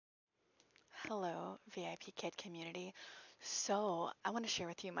Hello, VIPKid community. So, I want to share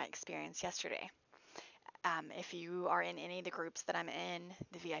with you my experience yesterday. If you are in any of the groups that I'm in,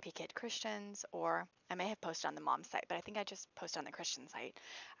 the VIPKid Christians, or I may have posted on the mom site, but I think I just posted on the Christian site.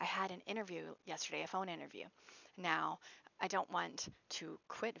 I had an interview yesterday, a phone interview. Now, I don't want to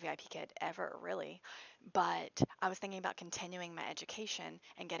quit VIPKid ever, really, but I was thinking about continuing my education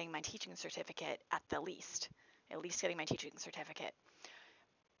and getting my teaching certificate at least getting my teaching certificate.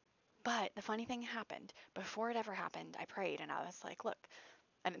 But the funny thing happened. Before it ever happened, I prayed and I was like, look,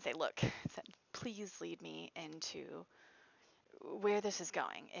 I didn't say look, I said, please lead me into where this is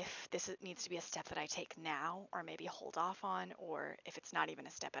going. If needs to be a step that I take now, or maybe hold off on, or if it's not even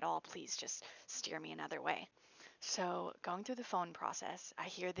a step at all, please just steer me another way. So, going through the phone process, I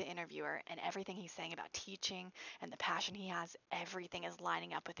hear the interviewer and everything he's saying about teaching and the passion he has, everything is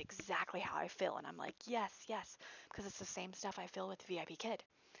lining up with exactly how I feel. And I'm like, yes, yes, because it's the same stuff I feel with VIPKid.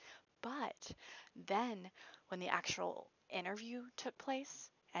 But then when the actual interview took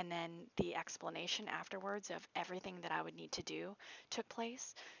place and then the explanation afterwards of everything that I would need to do took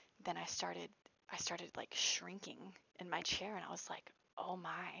place, then I started like shrinking in my chair and I was like, "Oh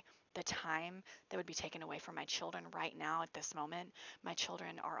my, the time that would be taken away from my children right now at this moment. My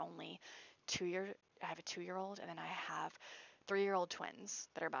children are only 2 year I have a 2-year old and then I have 3-year-old twins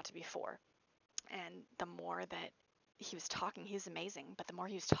that are about to be 4. And the more that he was talking, he was amazing, but the more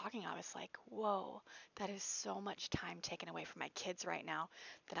he was talking, I was like, whoa, that is so much time taken away from my kids right now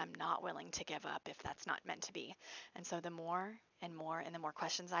that I'm not willing to give up if that's not meant to be. And so the more and more and the more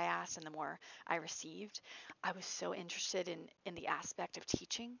questions I asked and the more I received, I was so interested in the aspect of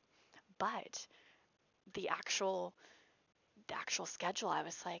teaching, but the actual the actual schedule, I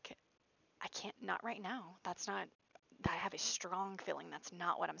was like, I can't, not right now. That's not, I have a strong feeling that's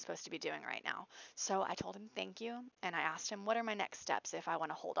not what I'm supposed to be doing right now. So I told him thank you, and I asked him what are my next steps if I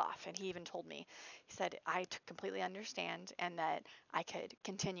want to hold off. And he even told me, he said completely understand and that I could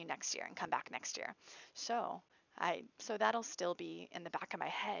continue next year and come back next year. So that'll still be in the back of my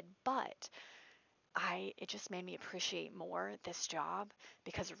head, but it just made me appreciate more this job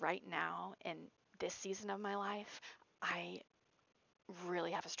because right now in this season of my life, I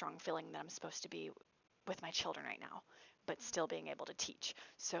really have a strong feeling that I'm supposed to be with my children right now, but still being able to teach.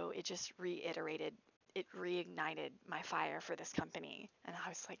 So it reignited my fire for this company. And I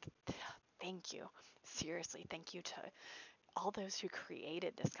was like, thank you. Seriously, thank you to all those who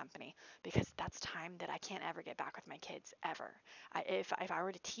created this company because that's time that I can't ever get back with my kids ever. If I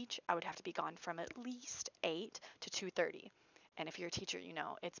were to teach, I would have to be gone from at least 8 to 2:30. And if you're a teacher, you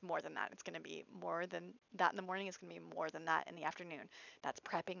know it's more than that. It's going to be more than that in the morning. It's going to be more than that in the afternoon. That's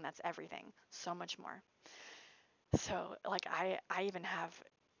prepping. That's everything. So much more. So like I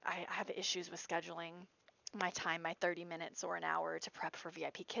have issues with scheduling my time, my 30 minutes or an hour to prep for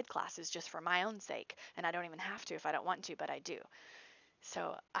VIPKid classes just for my own sake. And I don't even have to if I don't want to, but I do.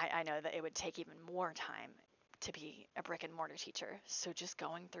 So I know that it would take even more time to be a brick and mortar teacher. So just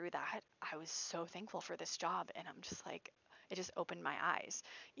going through that, I was so thankful for this job. And I'm just like, it just opened my eyes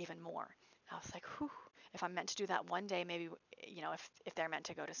even more. I was like, whew, if I'm meant to do that one day, maybe, if they're meant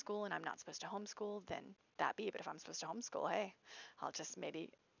to go to school and I'm not supposed to homeschool, then that be. But if I'm supposed to homeschool, hey, I'll just maybe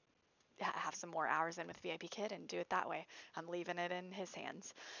have some more hours in with VIPKid and do it that way. I'm leaving it in his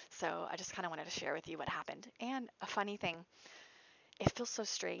hands. So I just kind of wanted to share with you what happened. And a funny thing, it feels so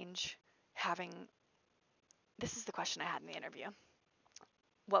strange having this is the question I had in the interview.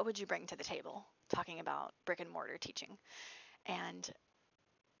 What would you bring to the table? Talking about brick and mortar teaching. And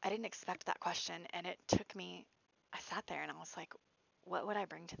I didn't expect that question. And it took me, I sat there and I was like, what would I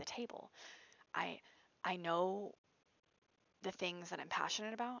bring to the table? I, I know the things that I'm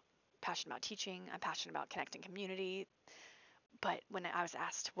passionate about teaching, I'm passionate about connecting community. But when I was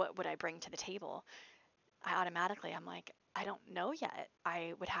asked what would I bring to the table, I'm like, I don't know yet.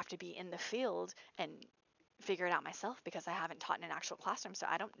 I would have to be in the field and figure it out myself because I haven't taught in an actual classroom. So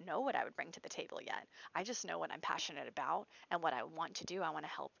I don't know what I would bring to the table yet. I just know what I'm passionate about and what I want to do. I want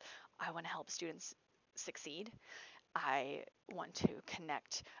to help students succeed. I want to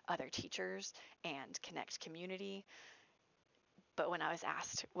connect other teachers and connect community. But when I was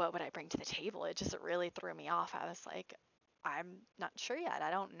asked what would I bring to the table, it just really threw me off. I was like, I'm not sure yet. I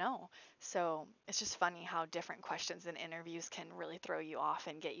don't know. So it's just funny how different questions in interviews can really throw you off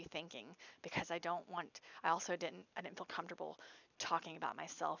and get you thinking because I didn't feel comfortable talking about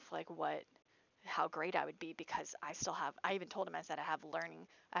myself, like how great I would be because I even told him, I said, I have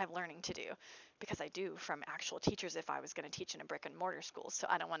learning to do because I do from actual teachers if I was going to teach in a brick and mortar school. So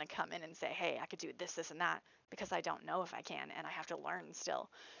I don't want to come in and say, hey, I could do this, this, and that because I don't know if I can and I have to learn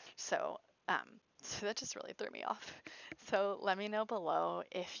still. So So that just really threw me off. So let me know below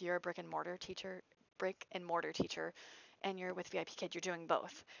if you're a brick and mortar teacher, and you're with VIP Kid, you're doing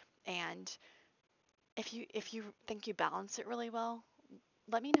both. And if you think you balance it really well,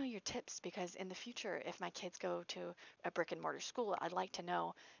 let me know your tips, because in the future, if my kids go to a brick and mortar school, I'd like to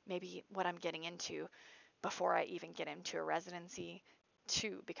know maybe what I'm getting into before I even get into a residency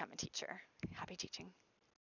to become a teacher. Happy teaching.